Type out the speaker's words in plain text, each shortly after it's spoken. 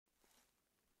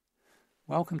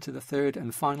Welcome to the third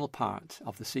and final part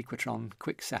of the Sequetron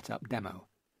quick setup demo.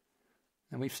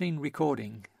 And we've seen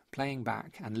recording, playing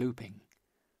back and looping.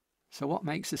 So what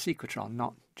makes the Sequetron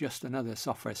not just another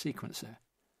software sequencer?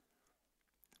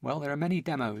 Well, there are many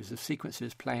demos of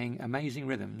sequencers playing amazing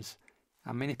rhythms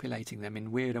and manipulating them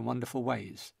in weird and wonderful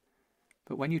ways.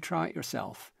 But when you try it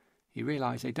yourself, you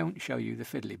realise they don't show you the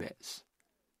fiddly bits.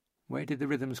 Where did the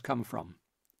rhythms come from?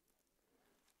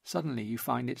 Suddenly you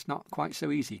find it's not quite so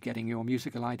easy getting your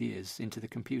musical ideas into the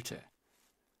computer.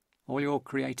 All your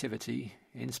creativity,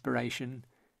 inspiration,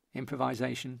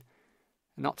 improvisation,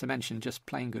 and not to mention just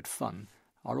plain good fun,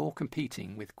 are all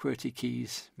competing with QWERTY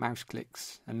keys, mouse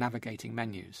clicks and navigating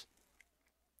menus.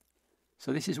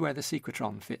 So this is where the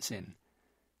Sequetron fits in.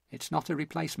 It's not a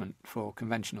replacement for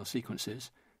conventional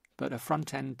sequencers, but a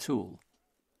front-end tool.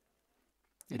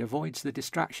 It avoids the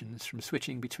distractions from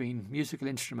switching between musical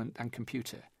instrument and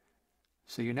computer,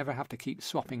 so you never have to keep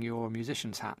swapping your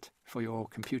musician's hat for your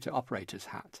computer operator's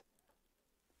hat.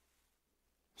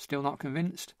 Still not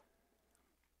convinced?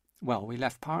 Well, we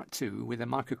left part 2 with a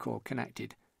microcord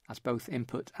connected as both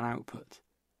input and output.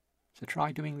 So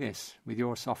try doing this with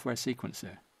your software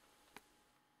sequencer.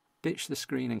 Ditch the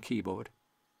screen and keyboard.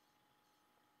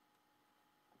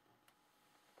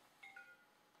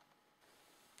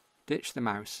 Ditch the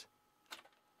mouse.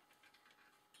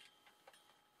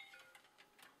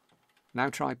 Now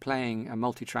try playing a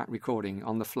multi-track recording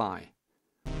on the fly.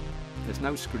 There's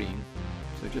no screen,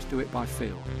 so just do it by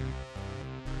feel.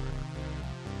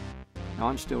 Now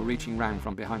I'm still reaching round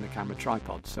from behind the camera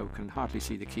tripod, so can hardly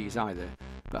see the keys either,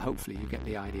 but hopefully you get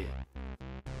the idea.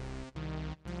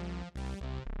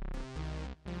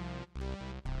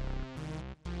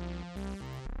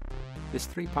 This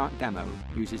 3-part demo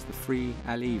uses the free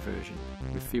LE version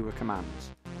with fewer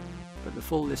commands, but the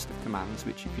full list of commands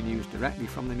which you can use directly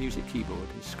from the music keyboard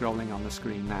is scrolling on the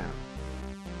screen now.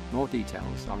 More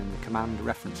details are in the command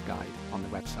reference guide on the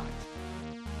website.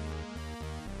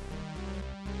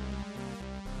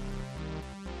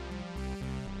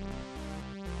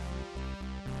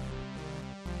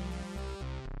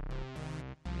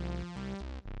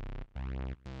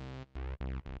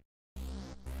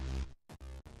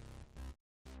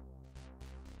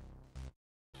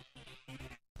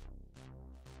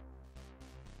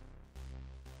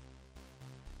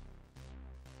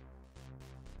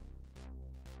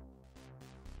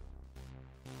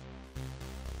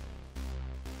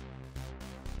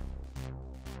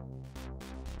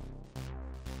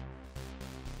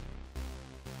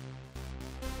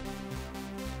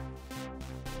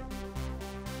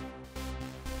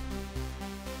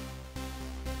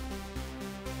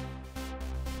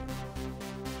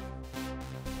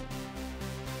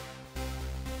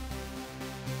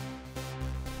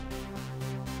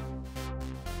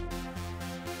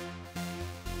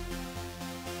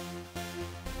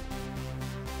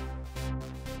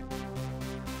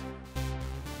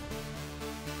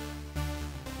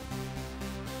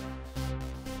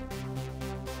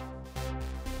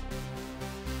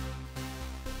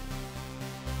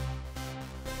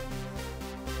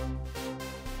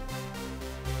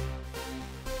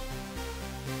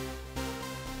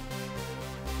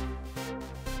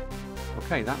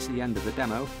 Okay, that's the end of the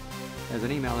demo. There's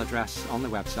an email address on the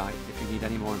website if you need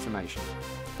any more information.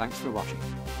 Thanks for watching.